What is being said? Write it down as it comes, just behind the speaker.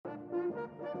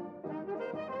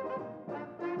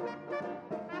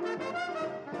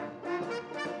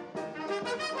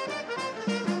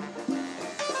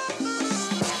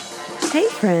Hey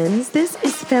friends, this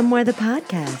is Femware the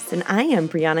Podcast, and I am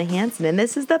Brianna Hansen, and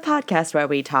this is the podcast where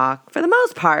we talk, for the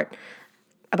most part,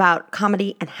 about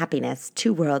comedy and happiness,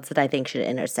 two worlds that I think should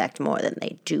intersect more than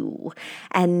they do.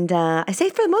 And I say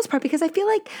for the most part because I feel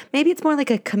like maybe it's more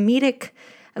like a comedic,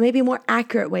 maybe a more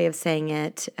accurate way of saying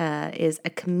it is a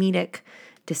comedic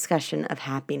discussion of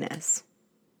happiness.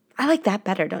 I like that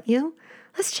better, don't you?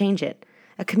 Let's change it.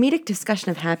 A comedic discussion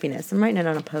of happiness. I'm writing it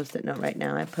on a Post-it note right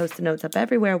now. I have Post-it notes up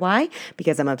everywhere. Why?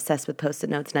 Because I'm obsessed with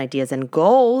Post-it notes and ideas and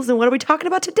goals. And what are we talking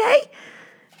about today?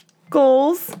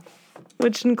 Goals,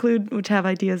 which have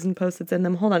ideas and Post-its in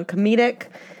them. Hold on. Comedic,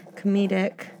 video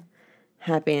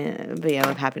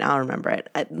of happiness. I'll remember it.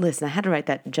 Listen, I had to write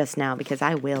that just now because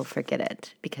I will forget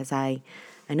it. Because I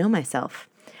know myself.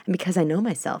 And because I know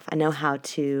myself, I know how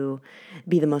to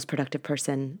be the most productive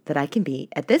person that I can be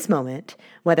at this moment,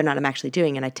 whether or not I'm actually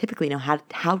doing it. I typically know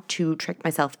how to trick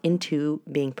myself into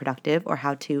being productive or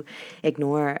how to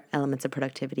ignore elements of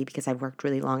productivity because I've worked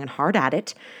really long and hard at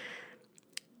it.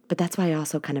 But that's why I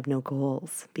also kind of know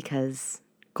goals, because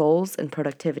goals and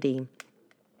productivity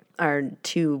are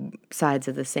two sides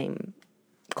of the same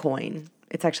coin.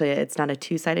 It's not a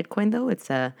two-sided coin, though. It's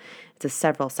a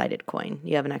several-sided coin.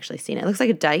 You haven't actually seen it. It looks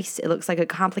like a dice. It looks like a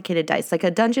complicated dice, like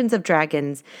a Dungeons of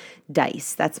Dragons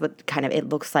dice. That's what kind of it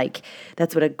looks like.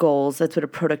 That's what a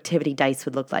productivity dice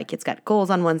would look like. It's got goals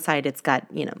on one side. It's got,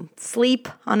 sleep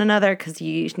on another because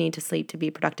you need to sleep to be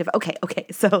productive. Okay.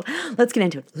 So let's get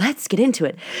into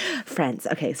it. Friends.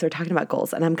 Okay. So we're talking about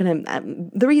goals,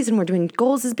 and the reason we're doing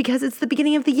goals is because it's the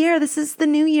beginning of the year. This is the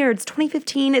new year. It's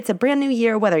 2015. It's a brand new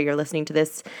year, whether you're listening to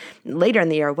this later in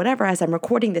the year or whatever. As I'm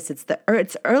recording this, it's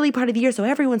early part of the year, so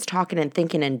everyone's talking and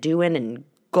thinking and doing and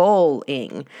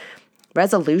goaling.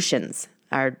 Resolutions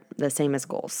are the same as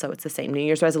goals, so it's the same. New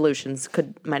Year's resolutions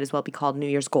might as well be called New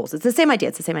Year's goals. It's the same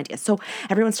idea. So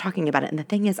everyone's talking about it, and the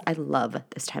thing is, I love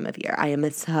this time of year. I am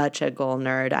such a goal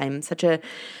nerd. I'm such a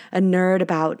nerd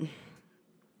about,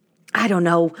 I don't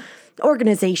know,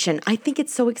 organization. I think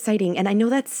it's so exciting, and I know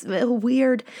that's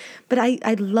weird, but I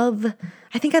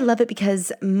think I love it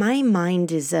because my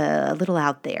mind is a little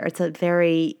out there. It's a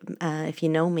very, if you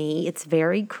know me, it's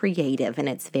very creative and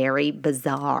it's very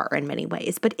bizarre in many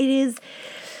ways, but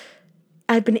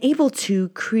I've been able to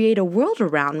create a world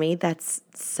around me that's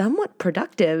somewhat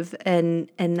productive and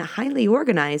highly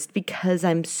organized because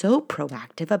I'm so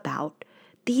proactive about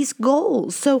these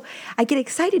goals. So I get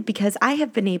excited because I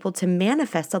have been able to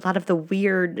manifest a lot of the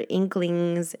weird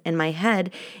inklings in my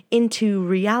head into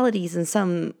realities in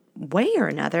some way or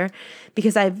another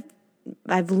because I've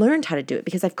learned how to do it,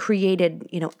 because I've created,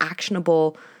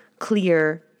 actionable,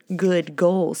 clear, good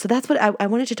goals. So that's what I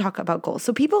wanted to talk about goals.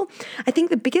 So I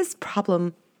think the biggest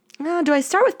problem, do I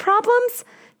start with problems?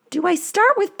 I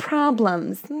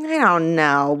don't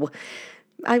know.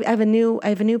 I have a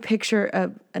new picture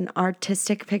of an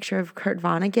artistic picture of Kurt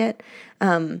Vonnegut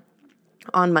on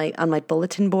my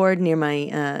bulletin board near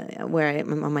my where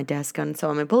I'm on my desk. And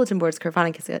so on my bulletin board is Kurt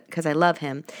Vonnegut because I love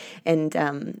him and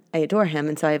I adore him,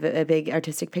 and so I have a big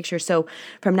artistic picture. So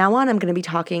from now on, I'm going to be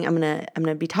talking. I'm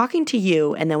gonna be talking to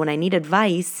you, and then when I need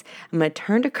advice, I'm going to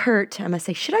turn to Kurt. I'm going to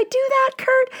say, should I do that,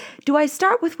 Kurt? Do I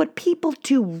start with what people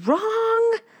do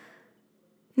wrong?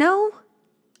 No,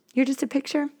 you're just a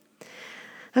picture.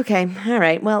 Okay. All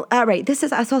right. Well, all right. So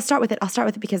I'll start with it.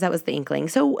 Because that was the inkling.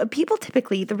 So people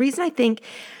typically, the reason I think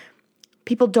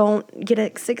people don't get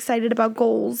excited about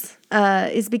goals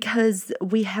is because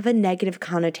we have a negative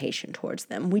connotation towards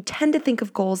them. We tend to think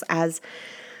of goals as,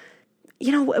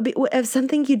 as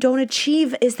something you don't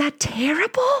achieve. Is that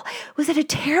terrible? Was it a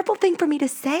terrible thing for me to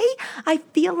say? I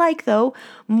feel like, though,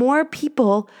 more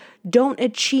people don't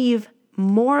achieve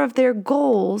more of their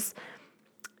goals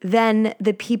than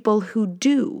the people who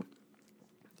do.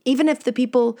 Even if the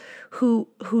people who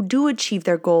do achieve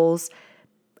their goals,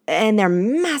 and they're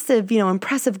massive,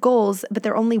 impressive goals, but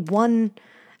they're only one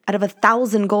out of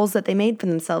 1,000 goals that they made for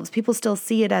themselves, people still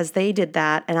see it as they did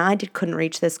that, and couldn't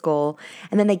reach this goal,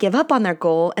 and then they give up on their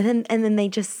goal, and then they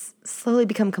just slowly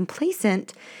become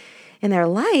complacent in their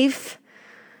life.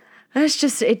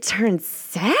 It turns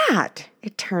sad.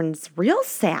 It turns real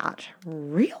sad,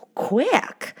 real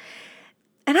quick.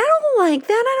 And I don't like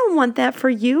that. I don't want that for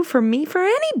you, for me, for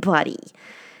anybody.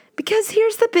 Because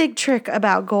here's the big trick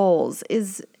about goals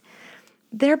is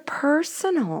they're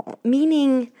personal,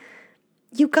 meaning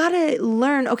you got to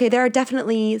learn. Okay, there are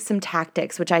definitely some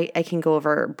tactics, which I can go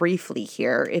over briefly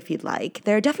here if you'd like.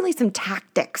 There are definitely some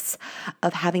tactics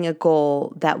of having a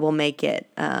goal that will make it,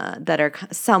 that are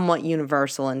somewhat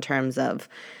universal in terms of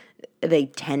they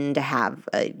tend to have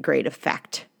a great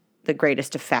effect the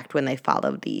greatest effect when they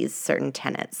follow these certain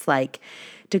tenets, like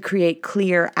to create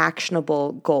clear,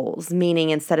 actionable goals, meaning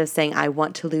instead of saying, I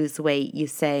want to lose weight, you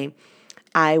say,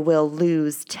 I will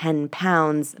lose 10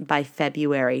 pounds by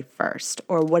February 1st,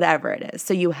 or whatever it is.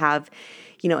 So you have,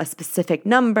 a specific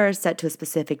number set to a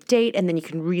specific date, and then you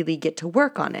can really get to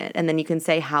work on it. And then you can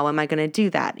say, how am I going to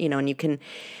do that? And you can,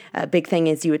 a big thing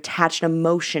is you attach an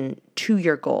emotion to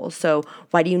your goal. So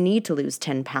why do you need to lose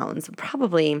 10 pounds?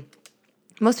 Probably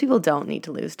most people don't need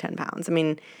to lose 10 pounds. I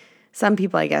mean, some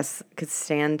people, I guess, could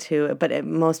stand to it, but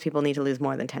most people need to lose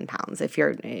more than 10 pounds. If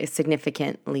you're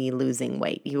significantly losing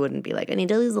weight, you wouldn't be like, I need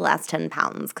to lose the last 10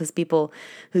 pounds, because people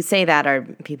who say that are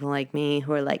people like me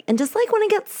who are like, and just like want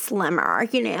to get slimmer,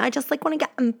 I just like want to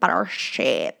get in better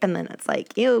shape. And then it's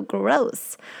like, ew,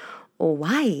 gross.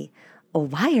 Why?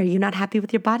 Why are you not happy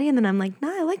with your body? And then I'm like,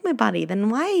 no, I like my body. Then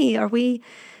why are we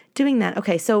doing that?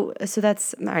 Okay, so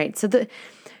that's, all right. So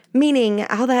meaning,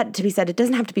 all that to be said, it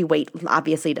doesn't have to be weight.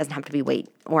 Obviously, it doesn't have to be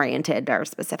weight-oriented or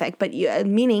specific, but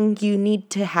meaning you need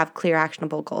to have clear,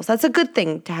 actionable goals. That's a good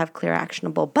thing to have clear,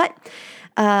 actionable. But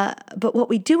what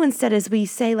we do instead is we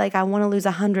say, like, I want to lose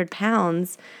 100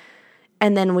 pounds,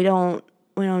 and then we don't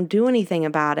do anything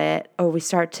about it, or we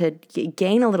start to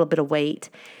gain a little bit of weight,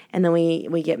 and then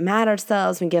we get mad at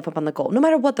ourselves, we give up on the goal, no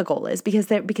matter what the goal is,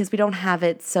 because we don't have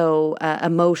it so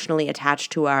emotionally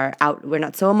attached to we're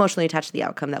not so emotionally attached to the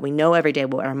outcome that we know every day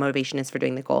what our motivation is for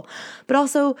doing the goal, but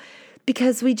also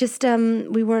because we just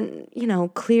we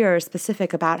weren't clear or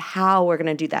specific about how we're going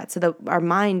to do that, so that our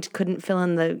mind couldn't fill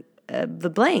in the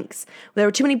blanks. There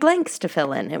were too many blanks to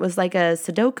fill in. It was like a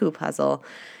Sudoku puzzle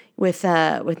with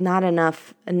not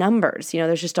enough numbers.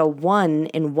 There's just a 1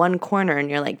 in one corner, and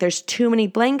you're like, there's too many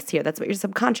blanks here. That's what your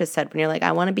subconscious said when you're like,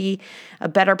 I want to be a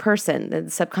better person.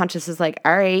 The subconscious is like,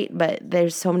 all right, but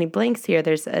there's so many blanks here.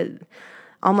 There's a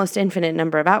almost infinite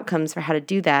number of outcomes for how to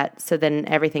do that. So then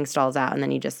everything stalls out, and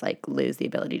then you just like lose the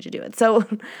ability to do it.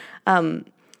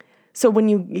 So when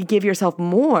you give yourself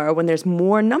more, when there's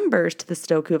more numbers to the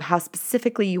Sudoku of how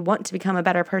specifically you want to become a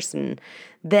better person,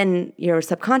 then your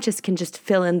subconscious can just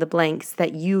fill in the blanks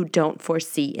that you don't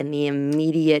foresee in the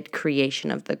immediate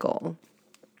creation of the goal.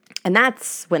 And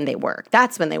that's when they work.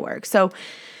 So,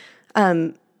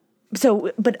 but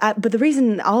the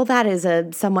reason all that is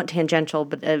a somewhat tangential,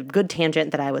 but a good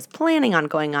tangent that I was planning on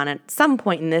going on at some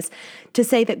point in this, to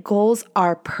say that goals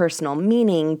are personal,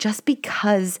 meaning just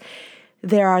because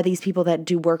there are these people that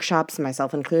do workshops,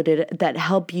 myself included, that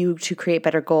help you to create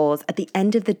better goals. At the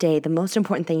end of the day, the most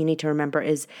important thing you need to remember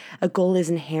is a goal is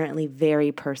inherently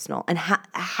very personal, and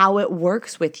how it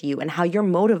works with you and how you're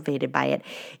motivated by it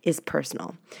is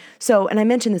personal. So, and I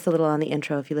mentioned this a little on the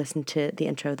intro, if you listen to the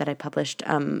intro that I published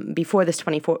before this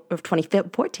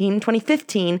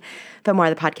 2015 Femme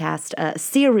the podcast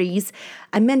series,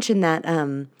 I mentioned that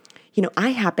I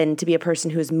happen to be a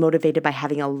person who is motivated by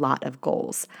having a lot of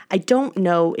goals. I don't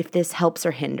know if this helps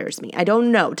or hinders me. I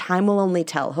don't know. Time will only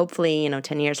tell. Hopefully,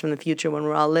 10 years from the future when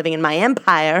we're all living in my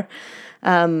empire,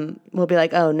 we'll be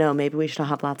like, oh no, maybe we should all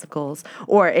have lots of goals.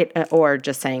 Or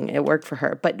just saying it worked for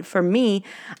her. But for me,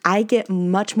 I get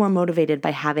much more motivated by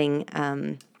having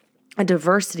a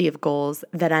diversity of goals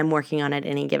that I'm working on at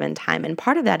any given time. And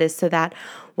part of that is so that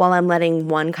while I'm letting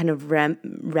one kind of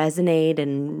resonate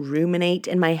and ruminate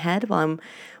in my head, while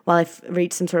I've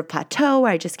reached some sort of plateau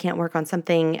where I just can't work on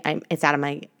something, it's out of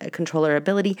my control or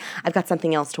ability, I've got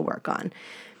something else to work on.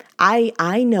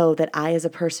 I know that I, as a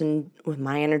person with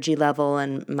my energy level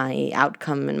and my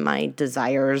outcome and my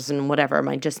desires and whatever,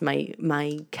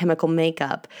 my chemical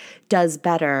makeup does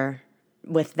better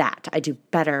with that. I do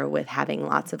better with having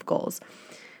lots of goals.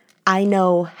 I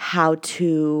know how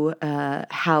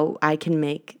I can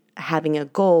make having a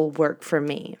goal work for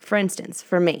me. For instance,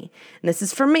 for me, and this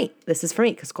is for me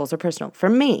because goals are personal. For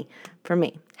me,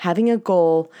 having a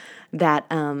goal that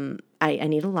I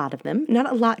need a lot of them.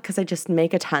 Not a lot because I just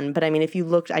make a ton, but I mean, if you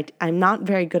looked, I'm not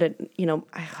very good at,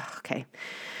 okay.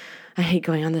 I hate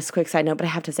going on this quick side note, but I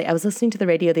have to say, I was listening to the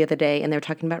radio the other day, and they were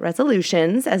talking about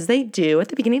resolutions, as they do at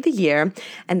the beginning of the year.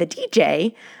 And the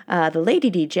DJ,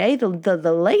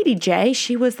 the lady J,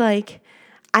 she was like,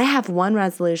 I have one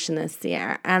resolution this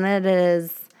year, and it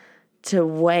is to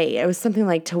wait. It was something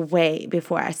like to wait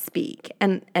before I speak.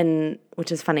 And which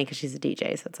is funny because she's a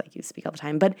DJ, so it's like you speak all the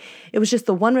time. But it was just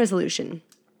the one resolution.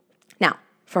 Now,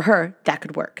 for her, that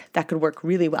could work. That could work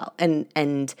really well.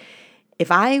 And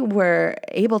if I were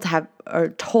able to have, or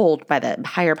told by the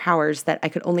higher powers that I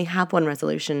could only have one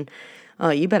resolution, oh,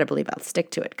 you better believe I'll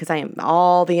stick to it, because I am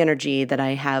all the energy that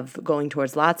I have going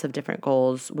towards lots of different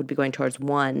goals would be going towards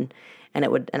one, and I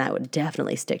would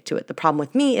definitely stick to it. The problem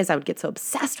with me is I would get so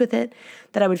obsessed with it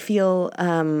that I would feel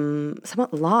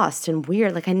somewhat lost and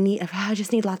weird. Like I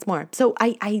just need lots more. So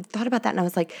I thought about that, and I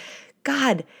was like,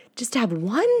 God, just to have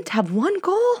one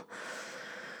goal.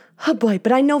 Oh boy.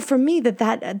 But I know for me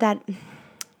that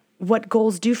what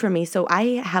goals do for me. So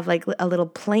I have like a little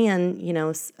plan,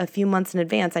 a few months in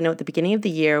advance. I know at the beginning of the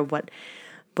year what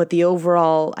the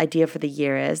overall idea for the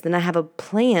year is. Then I have a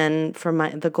plan for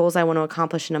the goals I want to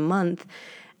accomplish in a month.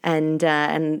 And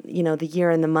the year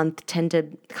and the month tend to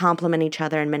complement each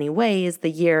other in many ways.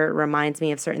 The year reminds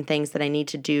me of certain things that I need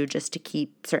to do just to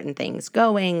keep certain things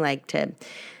going,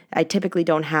 I typically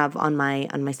don't have on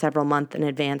my several month in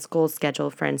advance goal schedule,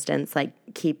 for instance, like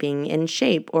keeping in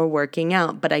shape or working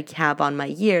out, but I have on my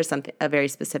year a very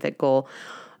specific goal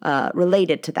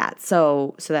related to that.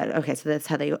 So that's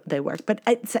how they work. But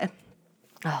I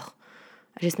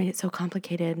just made it so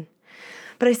complicated.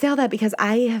 But I say all that because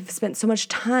I have spent so much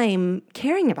time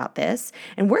caring about this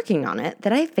and working on it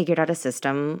that I figured out a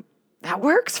system that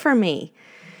works for me.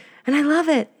 And I love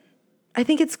it. I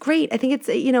think it's great. I think it's,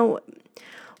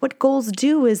 what goals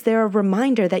do is they're a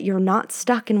reminder that you're not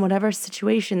stuck in whatever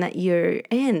situation that you're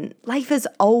in. Life is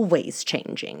always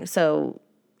changing. So,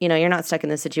 you're not stuck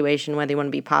in the situation whether you want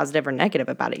to be positive or negative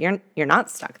about it. You're not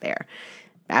stuck there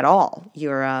at all.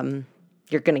 You're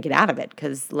going to get out of it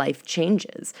because life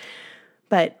changes.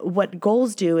 But what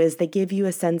goals do is they give you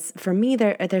a sense, for me,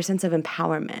 their sense of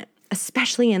empowerment,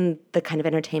 especially in the kind of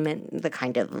entertainment,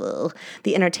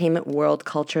 the entertainment world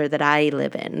culture that I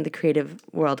live in, the creative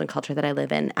world and culture that I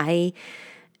live in. And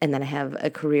then I have a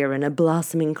career and a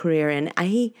blossoming career, and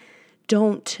I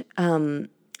don't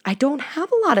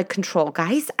have a lot of control,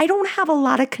 guys. I don't have a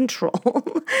lot of control.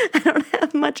 I don't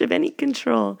have much of any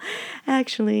control,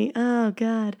 actually. Oh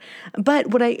God.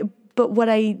 But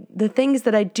the things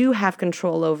that I do have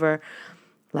control over,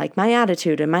 like my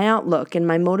attitude and my outlook and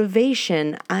my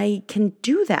motivation, I can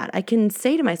do that. I can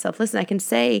say to myself, listen, I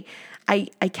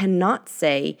cannot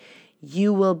say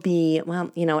you will be, well,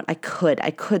 you know what? I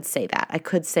could say that. I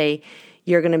could say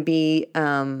you're going to be,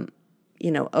 you're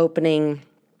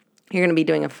going to be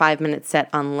doing a 5-minute set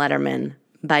on Letterman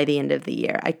by the end of the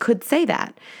year. I could say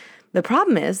that. The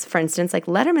problem is, for instance, like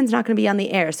Letterman's not going to be on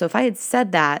the air. So if I had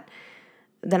said that,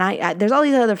 then there's all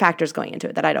these other factors going into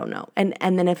it that I don't know. And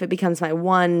then if it becomes my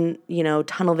one,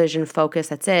 tunnel vision focus,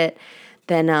 that's it,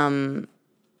 then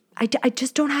I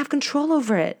just don't have control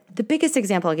over it. The biggest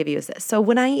example I'll give you is this. So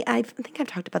when I think I've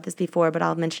talked about this before, but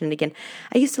I'll mention it again.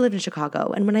 I used to live in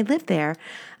Chicago, and when I lived there,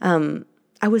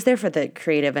 I was there for the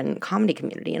creative and comedy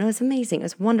community, and it was amazing. It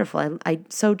was wonderful. I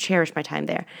so cherished my time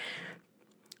there.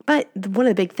 But one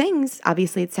of the big things,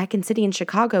 obviously, at Second City in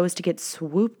Chicago is to get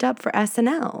swooped up for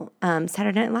SNL,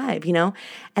 Saturday Night Live,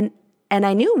 And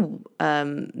I knew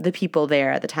the people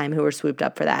there at the time who were swooped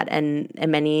up for that, and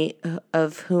many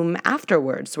of whom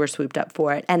afterwards were swooped up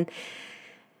for it. And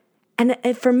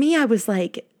for me, I was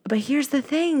like, but here's the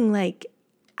thing, like,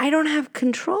 I don't have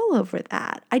control over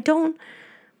that. I don't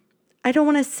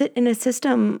want to sit in a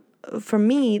system for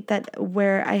me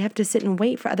where I have to sit and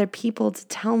wait for other people to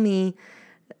tell me,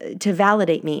 to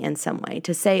validate me in some way,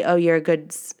 to say, oh, you're a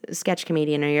good sketch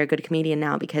comedian, or you're a good comedian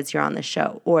now because you're on the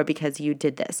show, or because you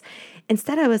did this.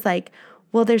 Instead, I was like,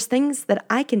 well, there's things that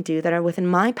I can do that are within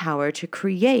my power to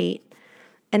create,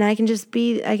 and I can just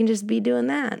be doing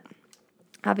that.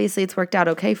 Obviously, it's worked out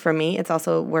okay for me. It's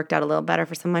also worked out a little better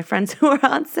for some of my friends who are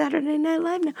on Saturday Night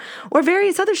Live now, or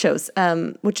various other shows,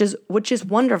 which is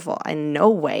wonderful. In no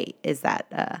way is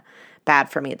that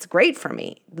bad for me. It's great for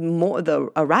me.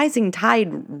 A rising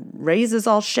tide raises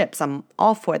all ships. I'm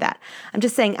all for that. I'm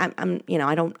just saying I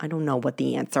don't know what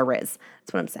the answer is.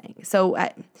 That's what I'm saying. So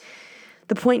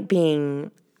the point being,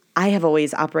 I have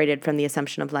always operated from the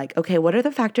assumption of like, okay, what are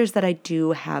the factors that I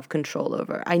do have control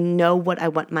over? I know what I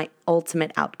want my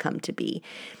ultimate outcome to be.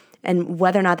 And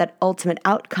whether or not that ultimate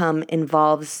outcome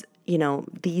involves,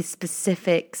 these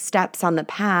specific steps on the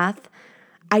path,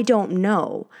 I don't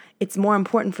know. It's more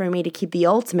important for me to keep the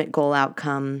ultimate goal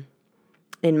outcome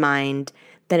in mind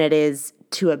than it is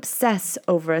to obsess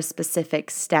over a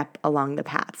specific step along the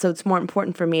path. So it's more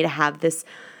important for me to have these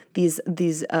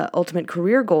ultimate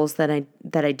career goals that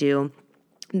I do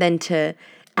than to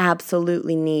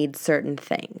absolutely need certain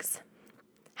things.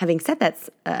 Having said that,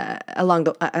 along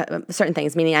the certain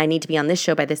things, meaning I need to be on this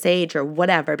show by this age or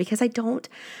whatever, because I don't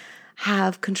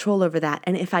have control over that.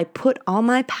 And if I put all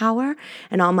my power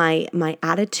and all my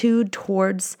attitude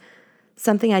towards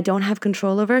something I don't have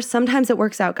control over, sometimes it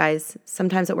works out, guys.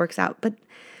 Sometimes it works out. But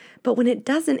But when it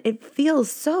doesn't, it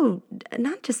feels so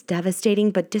not just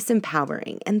devastating, but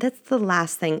disempowering. And that's the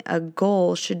last thing a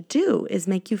goal should do, is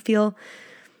make you feel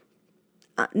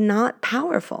not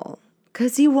powerful,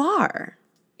 because you are.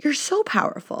 You're so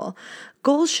powerful.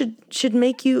 Goals should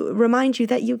make you, remind you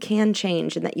that you can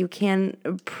change and that you can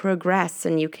progress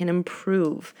and you can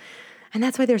improve. And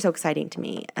that's why they're so exciting to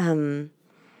me. And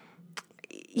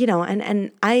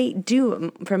I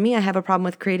do, for me, I have a problem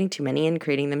with creating too many and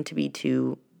creating them to be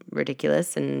too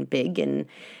ridiculous and big and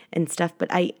stuff. But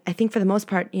I think for the most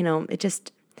part, it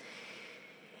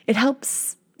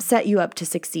helps set you up to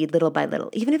succeed little by little.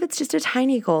 Even if it's just a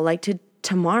tiny goal, like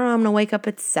tomorrow I'm going to wake up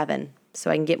at 7 so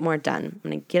I can get more done. I'm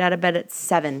going to get out of bed at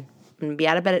 7. I'm going to be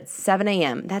out of bed at 7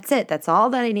 a.m. That's it. That's all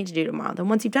that I need to do tomorrow. Then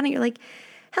once you've done it, you're like,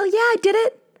 hell yeah, I did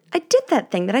it. I did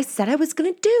that thing that I said I was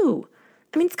going to do.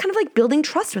 I mean, it's kind of like building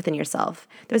trust within yourself.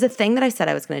 There was a thing that I said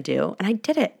I was going to do, and I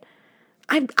did it.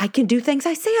 I can do things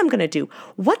I say I'm going to do.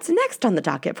 What's next on the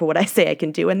docket for what I say I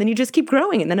can do? And then you just keep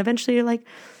growing, and then eventually you're like,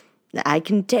 I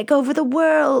can take over the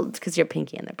world, because you're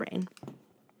pinky in the brain.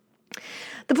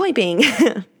 The point being,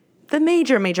 the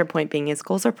major point being is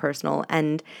goals are personal,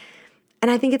 and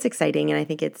I think it's exciting, and I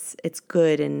think it's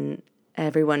good, and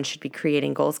everyone should be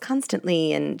creating goals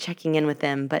constantly and checking in with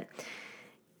them. But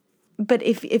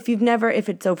if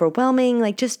it's overwhelming,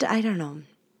 like just, I don't know.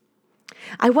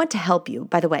 I want to help you,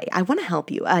 by the way. I want to help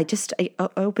you. I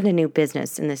opened a new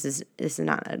business, and this is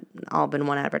not an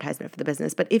all-in-one advertisement for the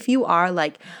business. But if you are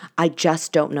like, I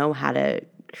just don't know how to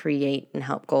create and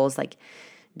help goals, like,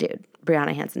 dude,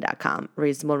 BriannaHanson.com,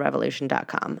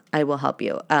 ReasonableRevolution.com. I will help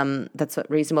you. That's what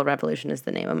Reasonable Revolution is,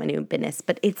 the name of my new business.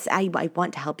 But I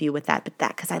want to help you with that. But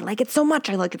that, because I like it so much.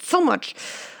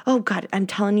 Oh God, I'm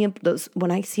telling you,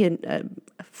 when I see a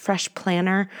fresh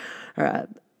planner or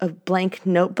a blank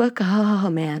notebook, oh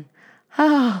man,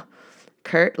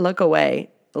 Kurt, look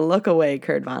away,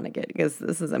 Kurt Vonnegut, because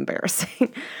this is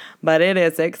embarrassing, but it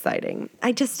is exciting.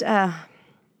 I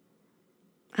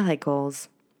like goals.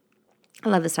 I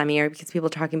love this time of year because people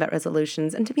are talking about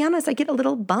resolutions. And to be honest, I get a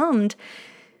little bummed,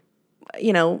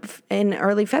 in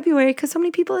early February, because so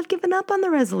many people have given up on the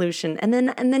resolution. And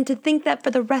then to think that for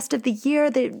the rest of the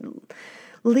year, they're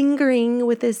lingering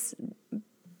with this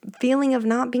feeling of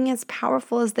not being as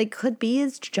powerful as they could be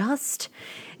it's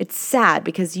sad,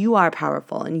 because you are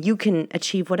powerful and you can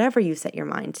achieve whatever you set your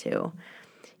mind to.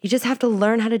 You just have to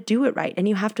learn how to do it right. And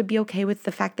you have to be okay with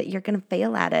the fact that you're going to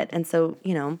fail at it. And so,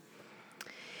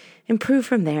 improve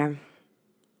from there.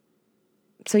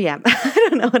 So yeah, I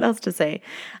don't know what else to say.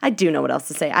 I do know what else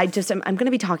to say. I'm going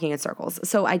to be talking in circles.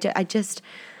 So I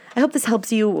hope this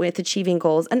helps you with achieving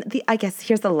goals. And I guess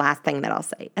here's the last thing that I'll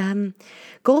say.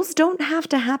 Goals don't have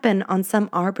to happen on some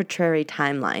arbitrary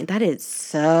timeline. That is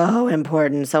so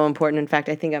important, so important. In fact,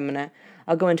 I think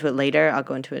I'll go into it later. I'll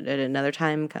go into it at another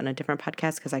time on a different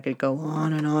podcast, because I could go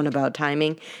on and on about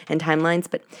timing and timelines.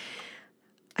 But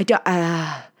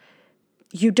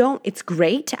it's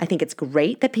great. I think it's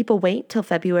great that people wait till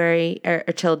February or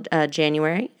till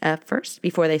January 1st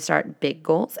before they start big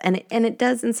goals. And it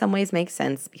does in some ways make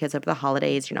sense, because of the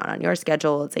holidays. You're not on your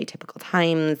schedule. It's atypical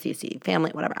times. You see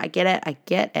family, whatever. I get it. I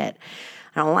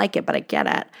don't like it, but I get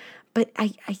it. But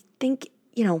I think,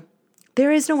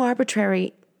 there is no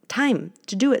arbitrary time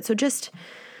to do it. So just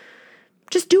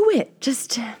do it.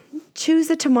 Just choose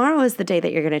that tomorrow is the day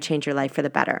that you're going to change your life for the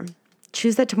better.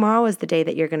 Choose that tomorrow is the day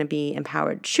that you're going to be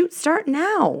empowered. Start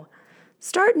now.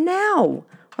 Start now.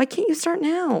 Why can't you start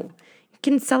now? You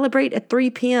can celebrate at 3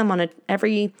 p.m. on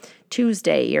every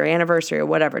Tuesday, your anniversary, or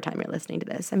whatever time you're listening to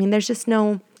this. I mean, there's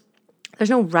no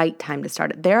right time to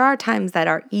start it. There are times that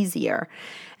are easier,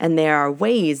 and there are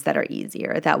ways that are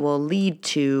easier that will lead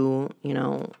to,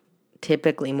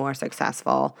 typically more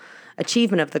successful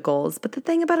achievement of the goals. But the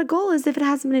thing about a goal is, if it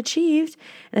hasn't been achieved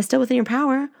and it's still within your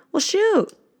power, well,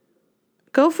 shoot.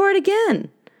 Go for it again.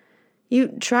 You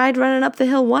tried running up the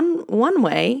hill one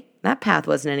way. That path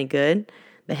wasn't any good.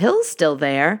 The hill's still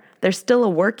there. There's still a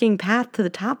working path to the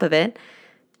top of it.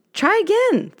 Try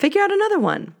again. Figure out another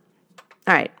one.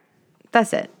 All right.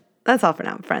 That's it. That's all for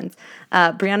now, friends.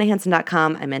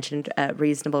 BriannaHanson.com. I mentioned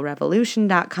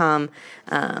ReasonableRevolution.com.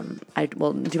 I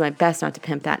will do my best not to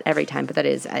pimp that every time, but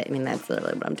that's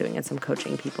literally what I'm doing, is I'm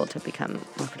coaching people to become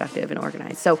more productive and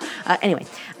organized. So anyway,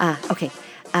 okay.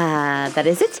 That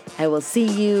is it. I will see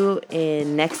you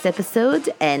in next episode,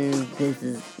 and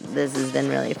this has been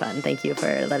really fun. Thank you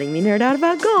for letting me nerd out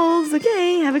about goals.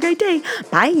 Okay, have a great day.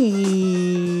 Bye.